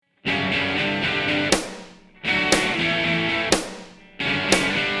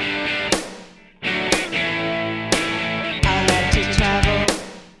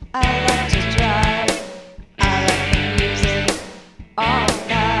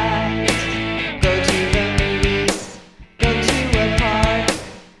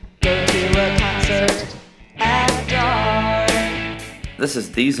This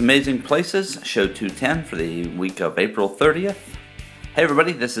is These Amazing Places, show 210 for the week of April 30th. Hey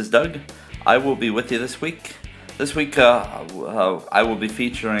everybody, this is Doug. I will be with you this week. This week I will be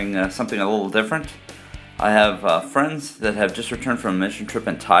featuring something a little different. I have friends that have just returned from a mission trip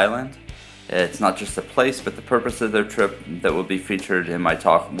in Thailand. It's not just the place, but the purpose of their trip that will be featured in my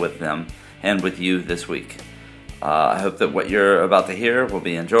talk with them and with you this week. I hope that what you're about to hear will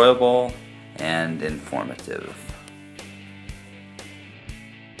be enjoyable and informative.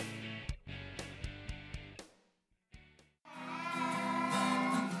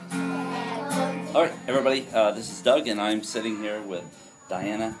 Alright, everybody, this is Doug, and I'm sitting here with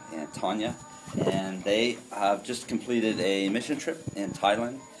Diana and Tanya, and they have just completed a mission trip in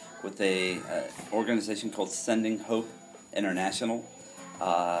Thailand with an organization called Sending Hope International.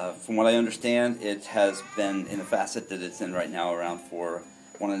 From what I understand, it has been in the facet that it's in right now around for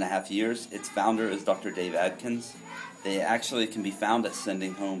 1.5 years. Its founder is Dr. Dave Adkins. They actually can be found at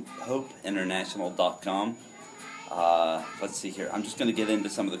sendinghopeinternational.com. Let's see here. I'm just going to get into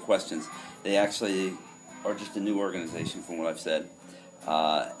some of the questions. They actually are just a new organization from what I've said.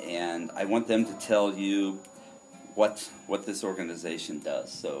 And I want them to tell you what this organization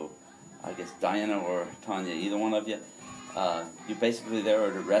does. So I guess Diana or Tanya, either one of you, you're basically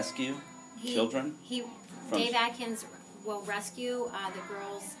there to rescue children? Dave Adkins will rescue the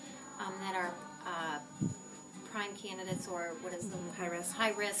girls that are prime candidates, or what is the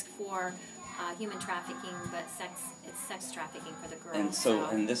high risk for human trafficking, but it's sex trafficking for the girls.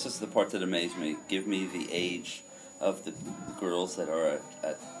 And this is the part that amazed me. Give me the age of the girls that are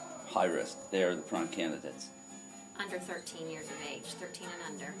at high risk. They are the prime candidates. Under 13 years of age, 13 and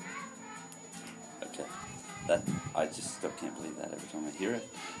under. Okay. I just still can't believe that every time I hear it.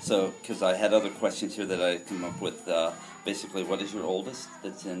 So, because I had other questions here that I come up with. Basically, what is your oldest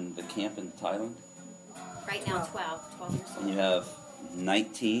that's in the camp in Thailand? Right now, 12 years old. And you have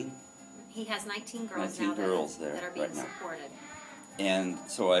 19? He has 19 girls 19 now girls that are being right now. supported. And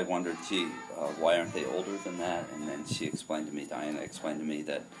so I wondered, why aren't they older than that? And then Diana explained to me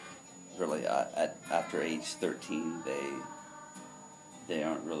that really after age 13, they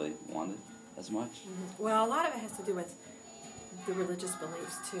aren't really wanted as much. Mm-hmm. Well, a lot of it has to do with the religious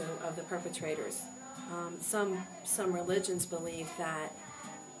beliefs, too, of the perpetrators. Some religions believe that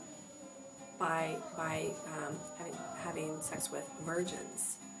by having sex with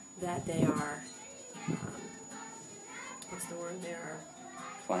virgins, that they are, what's the word?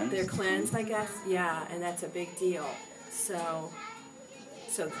 Cleansed? They're cleansed, I guess. Yeah, and that's a big deal. So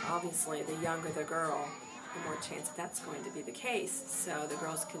obviously, the younger the girl, the more chance that's going to be the case. So the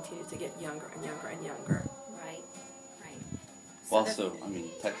girls continue to get younger and younger and younger. Right. Well,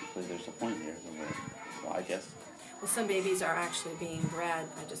 technically there's a point here, well, I guess. Well, some babies are actually being bred.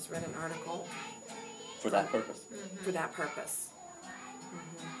 I just read an article. For that purpose? Mm-hmm. For that purpose.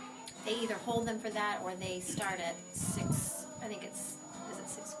 Mm-hmm. They either hold them for that, or they start at 6, I think is it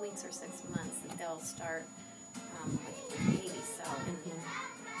 6 weeks or 6 months that they'll start with babies. So. Mm-hmm.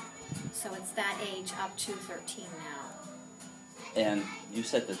 So it's that age up to 13 now. And you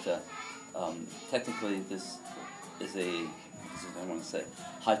said that technically this is I want to say,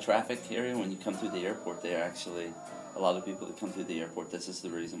 high traffic area. When you come through the airport, there are actually a lot of people that come through the airport. This is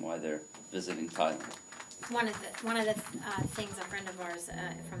the reason why they're visiting Thailand. One of the things, a friend of ours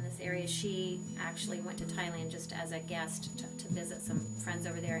from this area, she actually went to Thailand just as a guest to visit some friends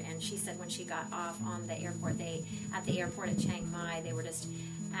over there, and she said when she got off on the airport, at the airport at Chiang Mai, they were just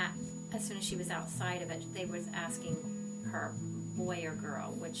as soon as she was outside of it, they was asking her boy or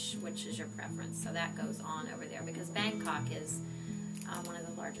girl, which is your preference. So that goes on over there because Bangkok is one of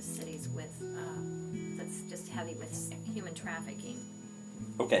the largest cities that's just heavy with human trafficking.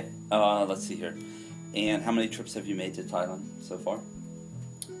 Okay, let's see here. And how many trips have you made to Thailand so far?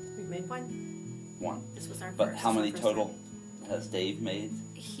 We've made one. One. This was our first. But how many total has Dave made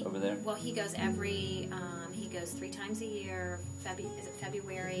over there? Well, he goes he goes 3 times a year.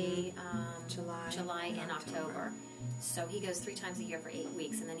 February, July, and October. So he goes 3 times a year for 8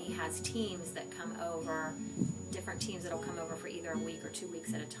 weeks, and then he has teams that come over, different teams that'll come over for either a week or 2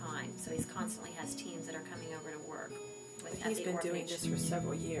 weeks at a time. So he constantly has teams that are coming over to work. He's been doing this for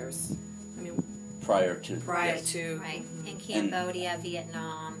several years. Prior to. Right, in Cambodia,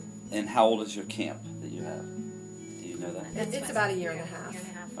 Vietnam. And how old is your camp that you have? Do you know that? It's about a year and a half.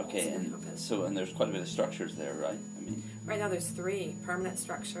 Okay, and there's quite a bit of structures there, right? Right now there's 3 permanent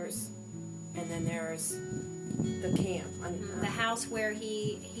structures, and then there's the camp. The house where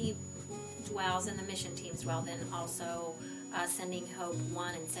he dwells and the mission teams dwell, then also Sending Hope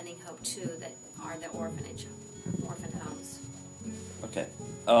 1 and Sending Hope 2 that are the orphan homes. Okay.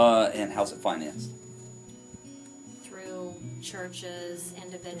 And how's it financed? Through churches,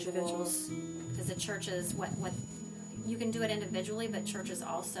 individuals. Because the churches, what you can do it individually, but churches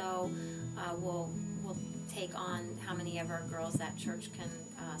also will take on how many of our girls that church can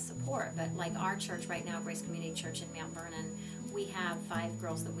support. But like our church right now, Grace Community Church in Mount Vernon, we have 5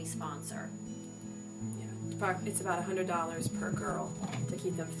 girls that we sponsor. Yeah, it's about $100 per girl to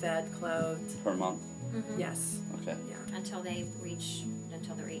keep them fed, clothed. Per month? Mm-hmm. Yes. Okay. Yeah. Until they're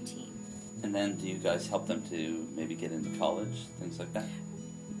 18. And then do you guys help them to maybe get into college, things like that?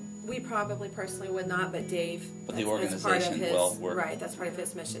 We probably personally would not, but Dave. But the that's organization will work. Right, that's part of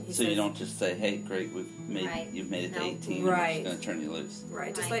his mission. He So says, you don't just say, "Hey, great, you've made it to No. 18, Right. we're just going to turn you loose."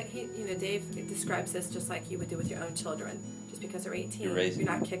 Right, just Right. like Dave describes this just like you would do with your own children. Just because they're 18, You're raising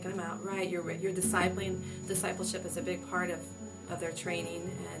not them. kicking them out. Right, you're discipling. Discipleship is a big part of their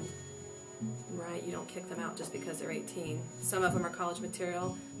training, and right, you don't kick them out just because they're 18. Some of them are college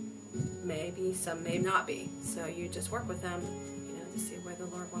material, maybe some may not be. So you just work with them, to see where the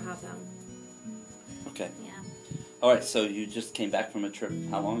Lord will have them. Okay. Yeah. All right, so you just came back from a trip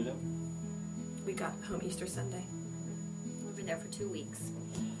how long ago? We got home Easter Sunday. We were there for 2 weeks.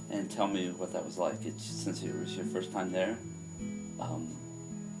 And tell me what that was like. Since it was your first time there,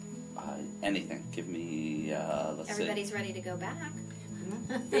 anything. Give me, let's see. Everybody's ready to go back.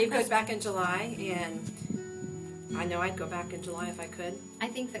 Dave goes back in July, and I know I'd go back in July if I could. I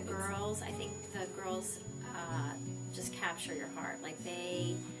think the girls just capture your heart. Like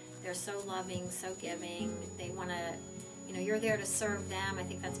they're so loving, so giving. They want to, you're there to serve them. I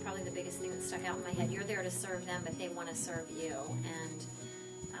think that's probably the biggest thing that stuck out in my head. You're there to serve them, but they want to serve you. And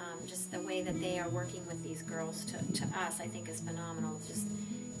just the way that they are working with these girls to us, I think is phenomenal. Just,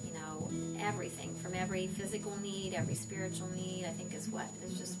 everything from every physical need, every spiritual need, I think is what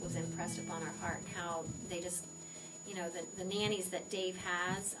was impressed upon our heart. And how they just, the nannies that Dave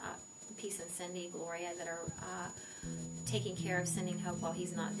has, Peace and Cindy, Gloria, that are taking care of Sending Hope while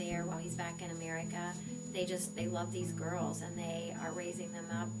he's not there, while he's back in America. They love these girls, and they are raising them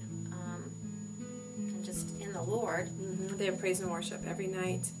up and just in the Lord. Mm-hmm. They have praise and worship every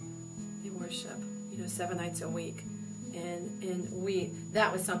night. They worship, 7 nights a week. And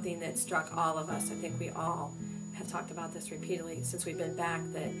that was something that struck all of us. I think we all have talked about this repeatedly since we've been back,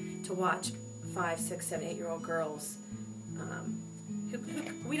 that to watch 5, 6, 7, 8-year-old girls who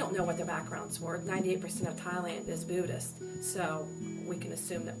we don't know what their backgrounds were. 98% of Thailand is Buddhist, so we can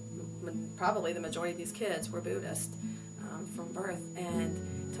assume that probably the majority of these kids were Buddhist from birth.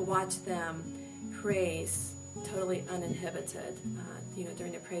 And to watch them praise totally uninhibited,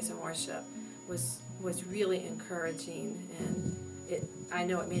 during their praise and worship was really encouraging, and I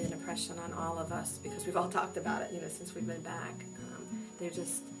know it made an impression on all of us because we've all talked about it, since we've been back.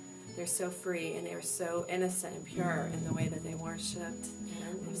 They're so free, and they're so innocent and pure in the way that they worshipped,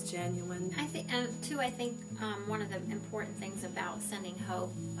 and it was genuine. I think one of the important things about Sending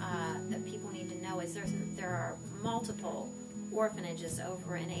Hope that people need to know is there are multiple orphanages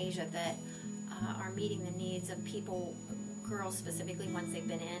over in Asia that are meeting the needs of people, girls specifically, once they've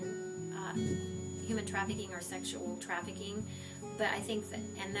been in human trafficking or sexual trafficking. But I think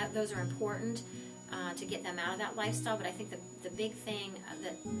those are important to get them out of that lifestyle. But I think the big thing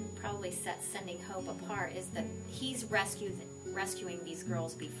that probably sets Sending Hope apart is that he's rescuing these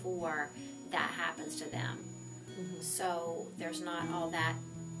girls before that happens to them. Mm-hmm. So there's not all that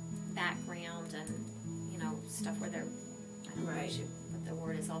background and stuff where they're, I don't know what the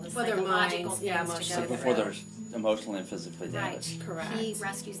word is, all this psychological things to go through. Before they're emotionally and physically damaged. Right. Correct. He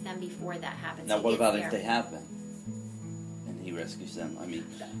rescues them before that happens. Now, what about if they have been? And he rescues them? I mean,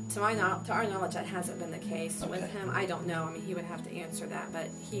 to our knowledge, that hasn't been the case with him. I don't know. I mean, he would have to answer that. But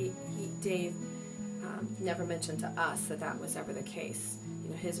Dave never mentioned to us that was ever the case.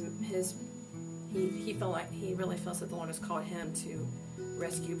 He felt like he really feels that the Lord has called him to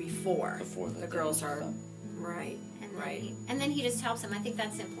rescue before the girls are done. Right. And then he just helps them. I think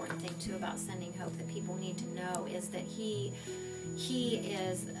that's the important thing too about Sending Hope that people need to know is that he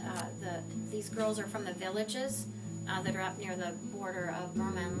is these girls are from the villages that are up near the border of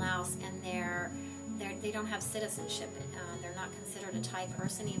Burma and Laos, and they don't have citizenship. They're not considered a Thai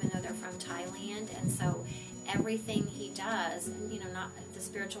person, even though they're from Thailand. And so everything he does, not the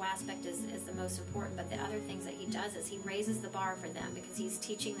spiritual aspect is the most important, but the other things that he does is he raises the bar for them because he's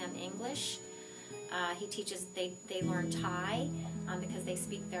teaching them English. He teaches they learn Thai because they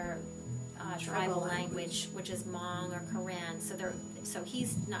speak their tribal language, which is Hmong or Karen. So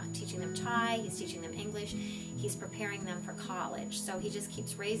he's not teaching them Thai, he's teaching them English. He's preparing them for college. So he just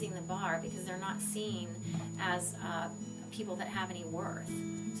keeps raising the bar because they're not seen as people that have any worth.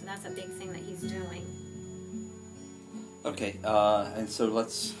 So that's a big thing that he's doing. Okay, and so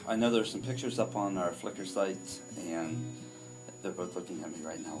I know there's some pictures up on our Flickr site, and They're both looking at me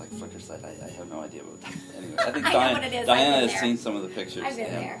right now like flickers that I have no idea what. Anyway, I think I know what it is. Diana I've been has there. seen some of the pictures. I've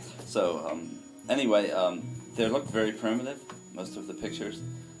been there. So anyway, they look very primitive. Most of the pictures.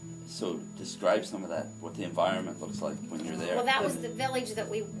 So describe some of that. What the environment looks like when you're there. Well, that was the village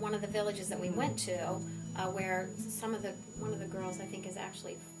one of the villages that we went to, where one of the girls I think is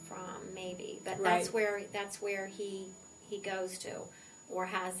actually from, maybe, but Right. that's where he goes to, or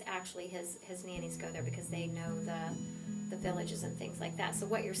has actually his nannies go there because they know the villages and things like that. So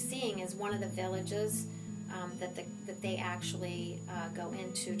what you're seeing is one of the villages that they actually go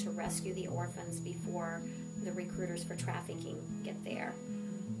into to rescue the orphans before the recruiters for trafficking get there.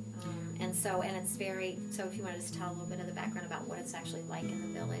 And it's very, so if you want to just tell a little bit of the background about what it's actually like in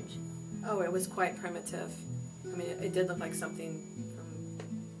the village. Oh, it was quite primitive. I mean, it did look like something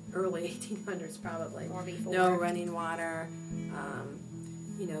from early 1800s probably. Or before. No running water,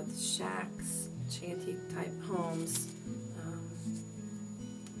 the shacks, shanty type homes.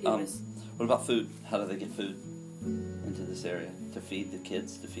 What about food? How do they get food into this area to feed the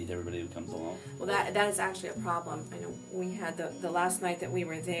kids, to feed everybody who comes along? Well, that is actually a problem. I know we had the last night that we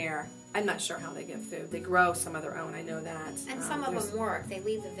were there. I'm not sure how they get food. They grow some of their own. I know that. And some of them work. They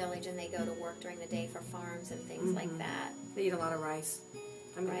leave the village and they go to work during the day for farms and things like that. They eat a lot of rice.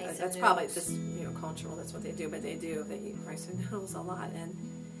 I mean, Rice that's and probably noodles. just cultural. That's what they do. But they do. They eat rice and noodles a lot, and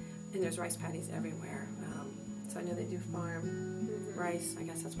there's rice paddies everywhere. So I know they do farm rice. I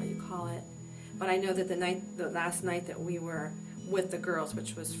guess that's what you call it. But I know that the last night that we were with the girls,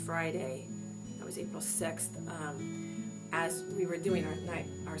 which was Friday, that was April 6th. As we were doing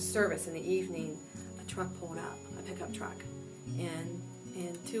our service in the evening, a truck pulled up, a pickup truck, and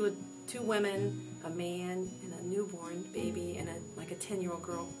two women, a man, and a newborn baby, and a 10-year-old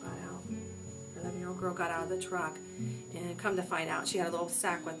girl got out. 11-year-old girl got out of the truck, and come to find out, she had a little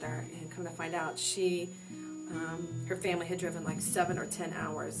sack with her, and come to find out, her family had driven like 7 or 10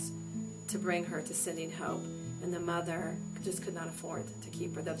 hours to bring her to Sending Hope, and the mother just could not afford to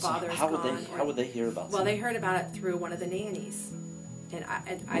keep her. The father's gone. How would they hear about it? Well, they heard about it through one of the nannies, and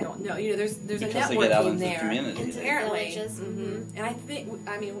I don't know. There's because a they networking get out into there. the community. Into Apparently, villages. and I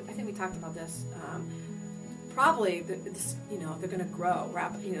think we talked about this. Probably, they're going to grow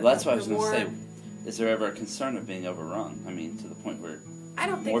rapidly. Well, that's what I was going to say. Is there ever a concern of being overrun? I mean, to the point where I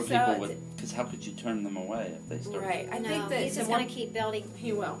don't think more so. people would, because how could you turn them away if they start? Right. I think that he's just going to keep building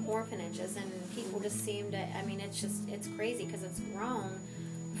He will. orphanages, and people just seem to. I mean, it's crazy because it's grown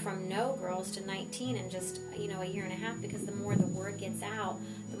from no girls to 19 in just a year and a half. Because the more the word gets out,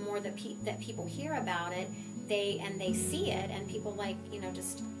 the more that people hear about it, they see it, and people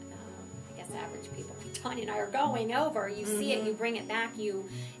just. I guess average people like Tanya and I are going over. You see it, you bring it back, you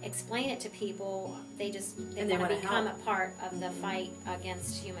explain it to people. They want to become a part of the fight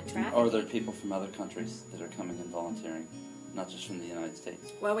against human trafficking. Or are there people from other countries that are coming and volunteering, not just from the United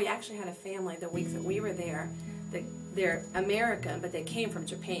States? Well, we actually had a family the week that we were there. They're American, but they came from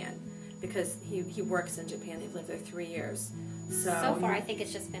Japan because he works in Japan. They've lived there 3 years. So far, I think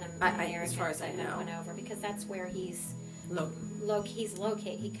it's just been Americans as far as I know. that went over because that's where he's he's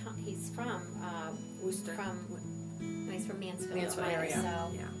located. He's from Worcester. He's from Mansfield, Mansfield Ohio, area.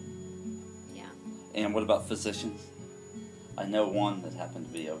 So yeah. And what about physicians? I know one that happened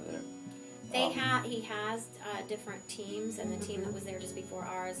to be over there. He has different teams, and the team that was there just before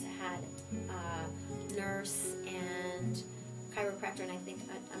ours had nurse and chiropractor, and I think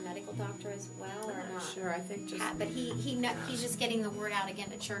a medical doctor as well, or I'm not? sure. I think just. But he's just getting the word out again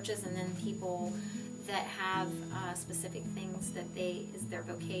to churches, and then people that have specific things that is their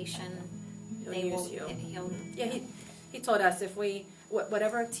vocation. He told us if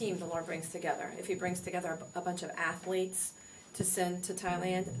whatever team the Lord brings together, if He brings together a bunch of athletes to send to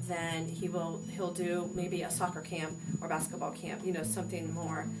Thailand, then he'll do maybe a soccer camp or basketball camp, something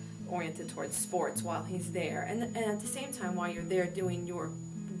more oriented towards sports while he's there. And at the same time, while you're there doing your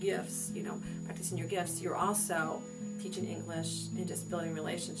gifts, practicing your gifts, you're also teaching English and just building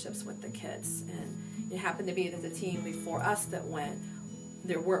relationships with the kids. And it happened to be that the team before us that went,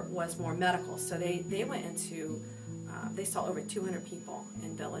 their work was more medical. So they went into, they saw over 200 people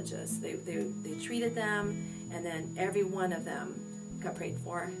in villages. They treated them, and then every one of them got prayed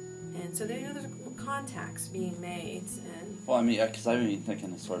for. And so there's contacts being made. And well, I mean, because I've been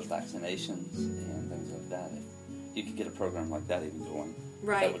thinking as far as vaccinations and things like that. If you could get a program like that even going,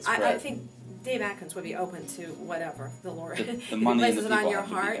 right. That would I think Dave Atkins would be open to whatever the Lord the money places it on your have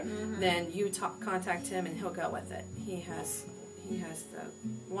to be heart. there. Then you contact him, and he'll go with it. He has the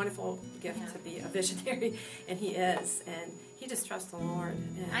wonderful gift to be a visionary, and he is, and he just trusts the Lord.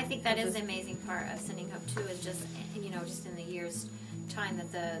 And I think that is the amazing part of Sending Hope too, is just just in the years time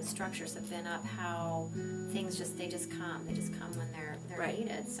that the structures have been up, how things they just come when they're Right.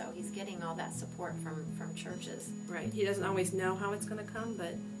 needed. So he's getting all that support from churches. Right. He doesn't always know how it's going to come,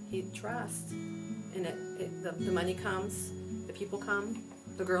 but he trusts. And the money comes, the people come,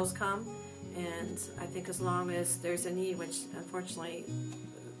 the girls come, and I think as long as there's a need, which unfortunately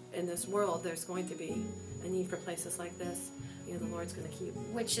in this world there's going to be a need for places like this, the Lord's going to keep.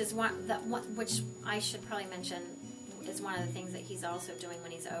 Which is which I should probably mention is one of the things that he's also doing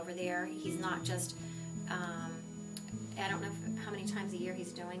when he's over there. He's not just I don't know how many times a year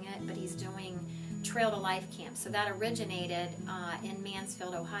he's doing it, but he's doing Trail to Life camp. So that originated in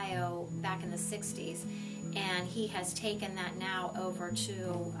Mansfield, Ohio, back in the 60s, and he has taken that now over to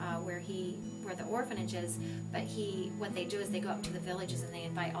where the orphanage is. But what they do is they go up to the villages and they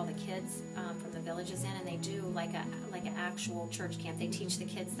invite all the kids from the villages in, and they do like an actual church camp. They teach the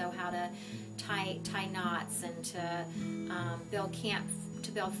kids though how to tie knots and to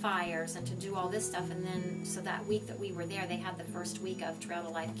build fires and to do all this stuff. And then so that week that we were there, they had the first week of Trail to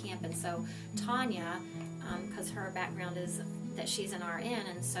Life camp. And so Tanya, because her background is that she's an RN,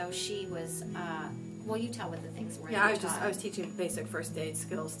 and so she was well, you tell what the things were. Yeah, I was teaching basic first aid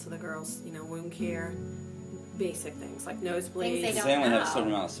skills to the girls, wound care, basic things like nosebleeds. Things They only have a certain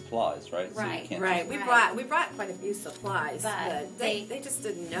amount of supplies, right? Right. So you can't Right. just- We brought quite a few supplies, But they just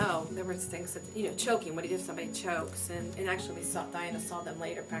didn't know. There were things that choking. What do you do if somebody chokes? And actually, Diana saw them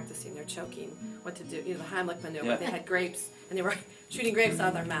later practicing their choking. What to do? The Heimlich maneuver. Yeah. They had grapes and they were shooting grapes out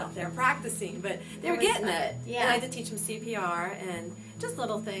of their mouth. They were practicing, but they were getting it. Yeah. And I had to teach them CPR and just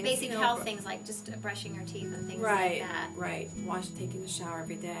little things. basic health things like just brushing your teeth and things Right. like that. Right. Taking a shower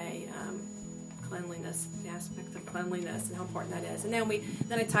every day. Cleanliness, the aspect of cleanliness and how important that is. And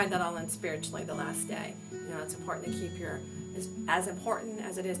then I tied that all in spiritually the last day. It's important to keep as important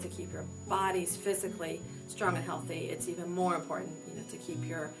as it is to keep your bodies physically strong and healthy, it's even more important, to keep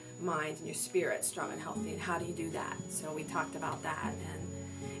your mind and your spirit strong and healthy. And how do you do that? So we talked about that.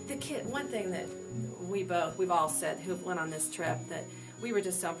 And one thing that we've all said who went on this trip, that we were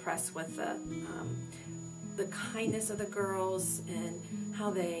just so impressed with the kindness of the girls and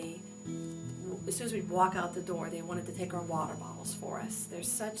how as soon as we walk out the door, they wanted to take our water bottles for us. They're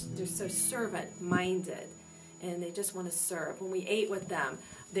so servant-minded, and they just want to serve. When we ate with them,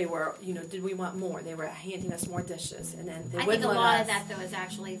 they were, did we want more? They were handing us more dishes, and then I think a lot of that though is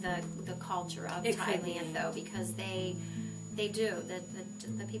actually the culture of Thailand though, because they do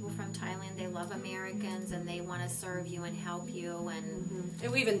the people from Thailand, they love Americans and they want to serve you and help you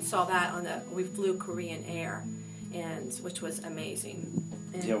And we even saw that we flew Korean Air, which was amazing.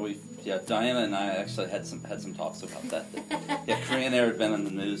 And Diana and I actually had some talks about that. Korean Air had been in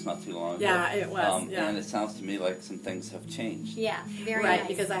the news not too long ago. Yeah, it was. And it sounds to me like some things have changed. Yeah, very right, nice.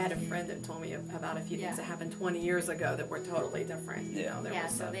 because I had a friend that told me about a few things that happened 20 years ago that were totally different. There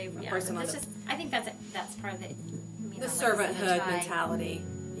was a person on I think that's part of the servanthood mentality.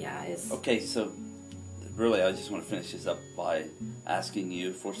 Yeah, is okay. So really, I just want to finish this up by asking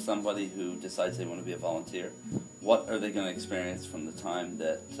you, for somebody who decides they want to be a volunteer, what are they going to experience from the time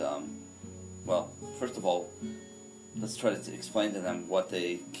that, first of all, let's try to explain to them what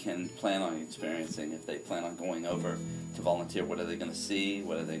they can plan on experiencing if they plan on going over to volunteer. What are they going to see?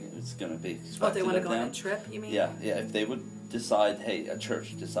 What it's going to be expected if they want to of go them? on a trip, you mean? Yeah. If they would decide, hey, a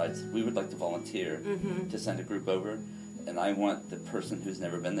church decides we would like to volunteer to send a group over, and I want the person who's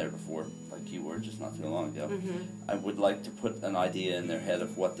never been there before, like you were just not too long ago, I would like to put an idea in their head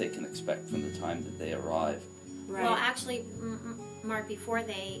of what they can expect from the time that they arrive. Right. Well, actually, Mark, before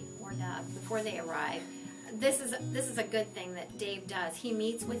they arrive, this is a good thing that Dave does. He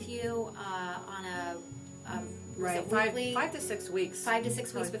meets with you on a right, weekly? 5 to 6 weeks. 5 to 6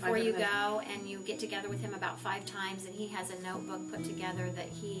 weeks Probably before 5 you to 6. go, and you get together with him about 5 times, and he has a notebook put together that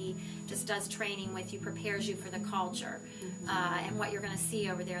he just does training with you, prepares you for the culture and what you're going to see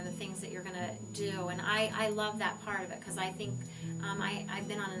over there and the things that you're going to do. And I love that part of it, because I think I've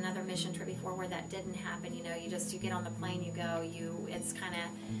been on another mission trip before where that didn't happen. You get on the plane, you go, it's kind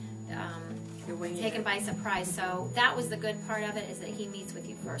of taken by surprise. So that was the good part of it, is that he meets with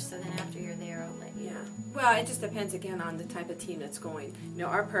you first. So then after you're there, I'll let you. Yeah. Well, it just depends again on the type of team that's going.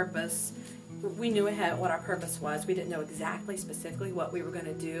 Our purpose, we knew ahead what our purpose was. We didn't know exactly specifically what we were going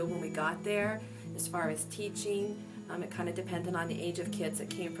to do when we got there. As far as teaching, it kind of depended on the age of kids that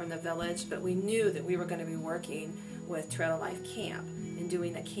came from the village, but we knew that we were going to be working with Trail to Life Camp and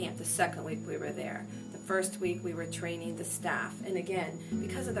doing the camp the second week we were there. The first week we were training the staff, and again,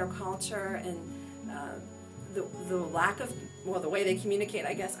 because of their culture and the lack of, the way they communicate,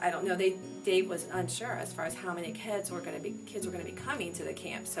 I guess, I don't know, Dave was unsure as far as how many kids were going to be coming to the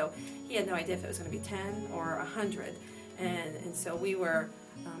camp, so he had no idea if it was going to be 10 or 100. And so we were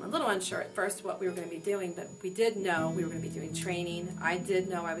a little unsure at first what we were going to be doing, but we did know we were going to be doing training. I did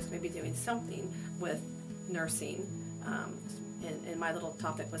know I was going to be doing something with nursing. And my little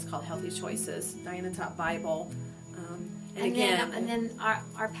topic was called Healthy Choices. Diana taught Bible. And then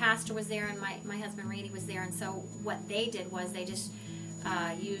our pastor was there, and my husband Randy was there. And so what they did was they just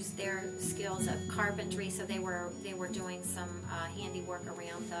used their skills of carpentry. So they were doing some handiwork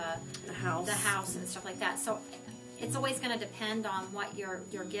around the house and stuff like that. So it's always going to depend on what your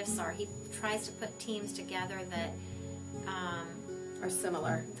gifts are. He tries to put teams together that are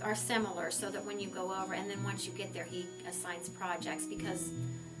similar, so that when you go over, and then once you get there, he assigns projects, because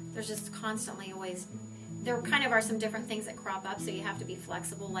there's just constantly always, there kind of are some different things that crop up, so you have to be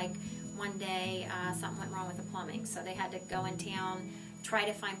flexible. Like one day something went wrong with the plumbing, so they had to go in town, try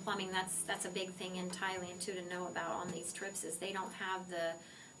to find plumbing. That's a big thing in Thailand too to know about on these trips, is they don't have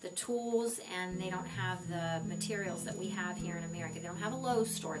the tools, and they don't have the materials that we have here in America. They don't have a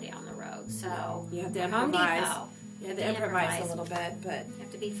Lowe's store down the road, so you have to Home improvise. Depot. You have to improvise a little bit, but you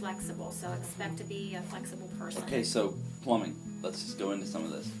have to be flexible, so expect to be a flexible person. Okay, so plumbing. Let's just go into some of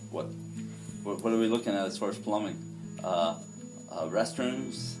this. What are we looking at as far as plumbing?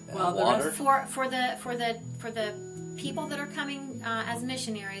 Restrooms, water. For the people that are coming as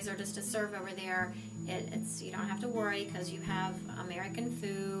missionaries or just to serve over there, it's you don't have to worry, because you have American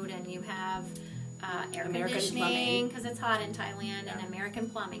food, and you have air American conditioning, because it's hot in Thailand, and American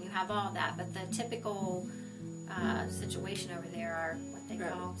plumbing. You have all that, but the typical situation over there are what they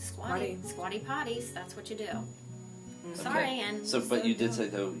call squatty potties. That's what you do. Sorry, Okay. and so but you did say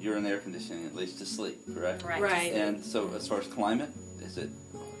though you're in air conditioning at least to sleep, correct? Right. And so as far as climate, is it?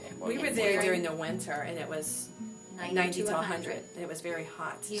 We were there during the winter, and it was 90 to 100. It was very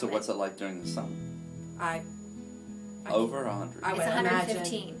hot. So what's it like during the summer? I Over 100. I It's would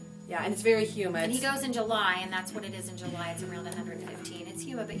 115. imagine. Yeah, and it's very humid. And he goes in July, and that's what it is in July. It's around 115. It's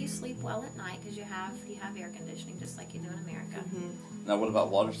humid, but you sleep well at night because you have air conditioning, just like you do in America. Mm-hmm. Now, what about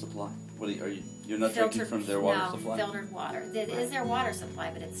water supply? What are you're not drinking from their water supply? No, filtered water. It is their water supply,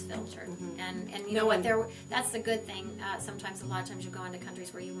 but it's filtered. Mm-hmm. And you know what? That's the good thing. Sometimes, a lot of times, you go into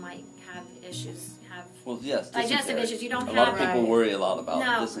countries where you might have issues, well, yes, digestive issues. You don't a have. lot of people worry a lot about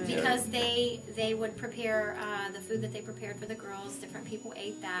No, dysentery. because they would prepare the food that they prepared for the girls. Different people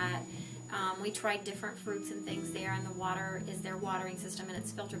ate that. We tried different fruits and things there, and the water is their watering system, and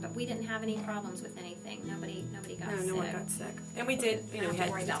it's filtered. But we didn't have any problems with anything. Nobody got sick. No one got sick. And we did, we Don't have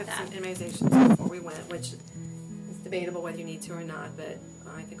to worry took about some that. immunizations before we went, which is debatable whether you need to or not, but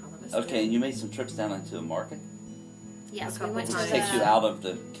I think all of us Okay, did. and you made some trips down into the market? Yes, A we went to couple Which times. takes you out of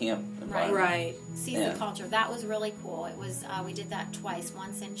the camp environment. Right. see Yeah. the culture. That was really cool. It was we did that twice.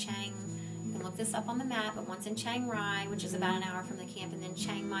 Once in Chiang. You can look this up on the map, but once in Chiang Rai, which is about an hour from the camp, and then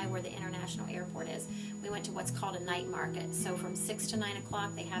Chiang Mai, where the international airport is. We went to what's called a night market. So from 6 to 9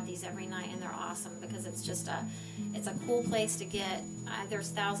 o'clock, they have these every night, and they're awesome because it's just it's a cool place to get. There's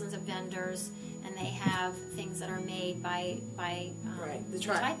thousands of vendors, and they have things that are made by The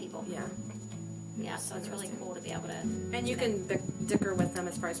Thai people. Yeah. Yeah, so it's really cool to be able to. And you can dicker with them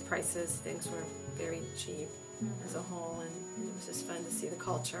as far as prices. Things were very cheap as a whole, and it was just fun to see the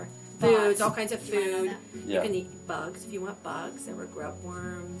culture. Bugs. Foods, all kinds of You wanna know food. that? Yeah. You can eat bugs if you want bugs. There were grub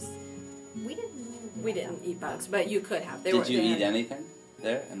worms. We didn't eat bugs, but you could have. Did you eat anything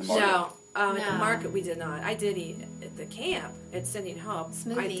there in the market? No. At the No. market we did not. I did eat at the camp at Sending Hope. I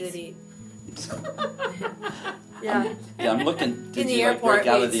Smoothies. did eat. Yeah. Yeah, I'm looking. Did In the you airport, break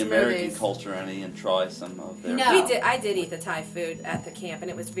out we of the ate American smoothies. culture any and try some of their? No. I did eat the Thai food at the camp,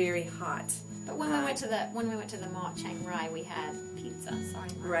 and it was very hot. But when we went to the mall Chiang Rai, we had pizza. Sorry,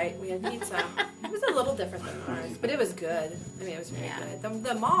 Mom. Right, we had pizza. It was a little different than ours, but it was good. I mean, it was very Yeah. good.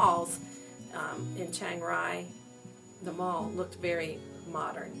 The malls in Chiang Rai, the mall looked very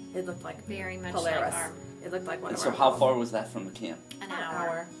modern. It looked like Very much Polaris. like our It looked like one And of so our how malls. far was that from the camp? an An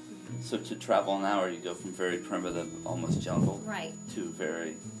hour. So to travel an hour, you go from very primitive, almost jungle, Right, to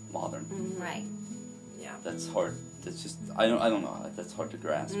very modern. Mhm. right. Yeah. That's hard. That's just I don't know. That's hard to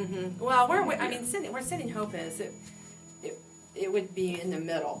grasp. Mm-hmm. Well, where Sending Hope is, it would be in the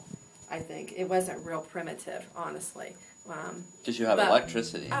middle. I think it wasn't real primitive, honestly. Because you have But-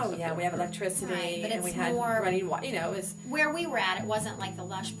 electricity. and Oh stuff yeah, there. we have electricity, Right, but and we it's had more- running water. You know, it was Where we were at, it wasn't like the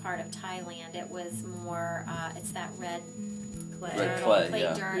lush part of Thailand. It was more, it's that red clay. Red clay,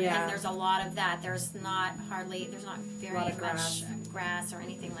 yeah. dirt, Yeah. and there's a lot of that. There's not very Lot of much grass or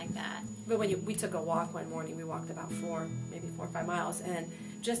anything like that. But when we took a walk one morning, we walked about 4 or 5 miles, and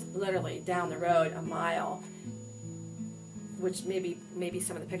just literally down the road a mile, which maybe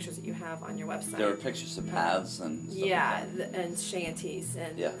some of the pictures that you have on your website. There are pictures of paths and stuff Yeah, like that. and shanties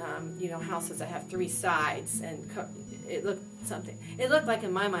and Yeah. houses that have 3 sides, and it looked something. It looked like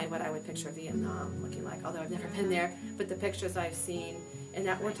in my mind what I would picture Vietnam looking like, although I've never been there. But the pictures I've seen, and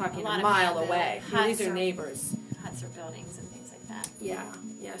that we're talking a mile away. These are neighbors. Huts or buildings and things like that. Yeah.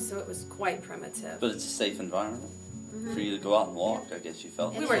 So it was quite primitive. But it's a safe environment for you to go out and walk. I guess you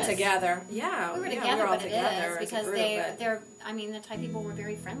felt we were together. Yeah, we were together. We were all but together it is because group, they're. I mean, the Thai people were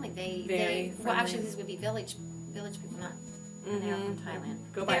very friendly. Well, actually, these would be village people, not. And they're from Thailand.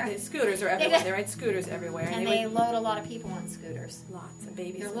 Go by the scooters are everywhere. They ride scooters everywhere, and they load a lot of people on scooters. Lots of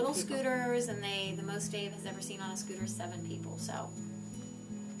babies. They're little scooters, and the most Dave has ever seen on a scooter is 7 people. So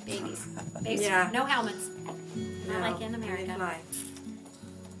babies, yeah, no helmets, not like in America.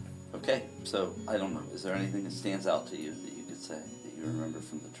 Okay, so I don't know. Is there anything that stands out to you that you could say that you remember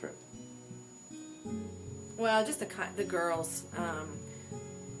from the trip? Well, just the girls,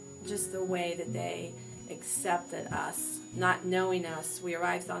 just the way that they accepted us, not knowing us. We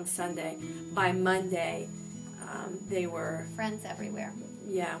arrived on Sunday. By Monday, they were friends everywhere.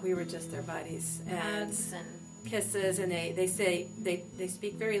 Yeah, we were just their buddies and hugs and kisses. And they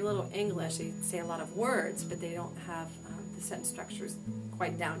speak very little English. They say a lot of words, but they don't have the sentence structures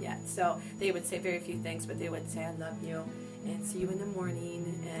quite down yet. So they would say very few things, but they would say "I love you" and "see you in the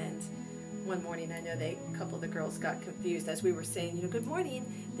morning." And one morning, I know a couple of the girls got confused as we were saying, "Good morning."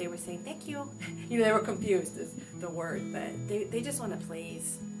 They were saying "thank you." They were confused is the word, but they just want to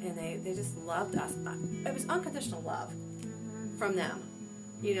please, and they just loved us. It was unconditional love from them.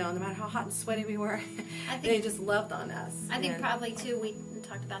 No matter how hot and sweaty we were, they just loved on us. I think probably too. We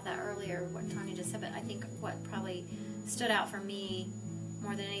talked about that earlier, what Tanya just said, but I think what probably stood out for me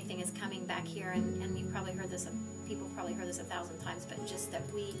more than anything is coming back here, and you probably heard this. People probably heard this 1,000 times, but just that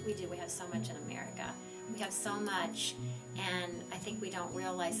we have so much in America. We have so much, and I think we don't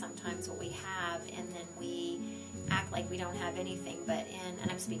realize sometimes what we have, and then we act like we don't have anything. But and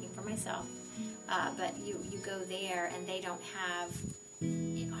I'm speaking for myself, but you go there and they don't have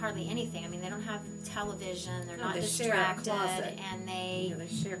hardly anything. I mean, they don't have television. They're not distracted, and they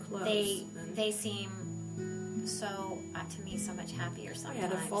share clothes. They seem so, to me, so much happier sometimes. Yeah,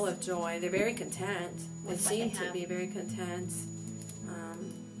 they're full of joy. They're very content. They seem to be very content,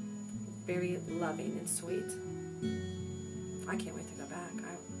 very loving and sweet. I can't wait to go back.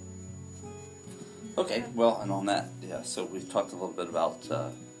 Okay, well, and on that, so we've talked a little bit about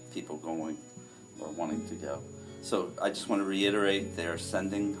people going or wanting to go. So I just want to reiterate, they're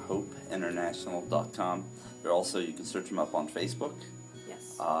sendinghopeinternational.com. They're also, you can search them up on Facebook.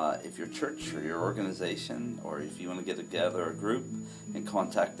 If your church or your organization, or if you want to get together a group and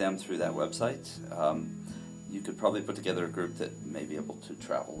contact them through that website, you could probably put together a group that may be able to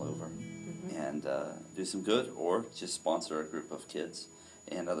travel over and do some good, or just sponsor a group of kids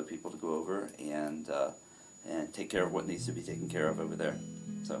and other people to go over and take care of what needs to be taken care of over there.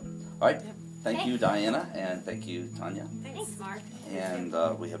 So, all right. Yep. Thank you, Diana, and thank you, Tanya. Thanks, Mark. And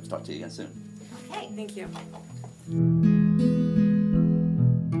we hope to talk to you again soon. Okay. Thank you.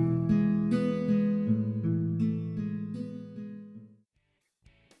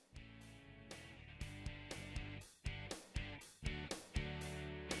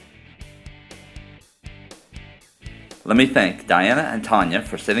 Let me thank Diana and Tanya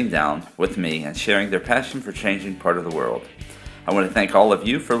for sitting down with me and sharing their passion for changing part of the world. I want to thank all of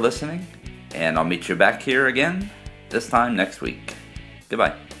you for listening, and I'll meet you back here again, this time next week.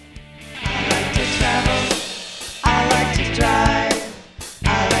 Goodbye. I like to travel, I like to drive,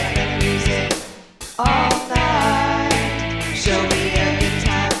 I like the music all night. Show me a good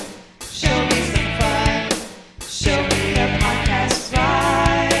time, show me some fun, show me a podcast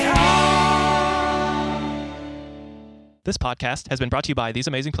right on. This podcast has been brought to you by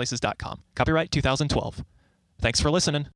TheseAmazingPlaces.com. Copyright 2012. Thanks for listening.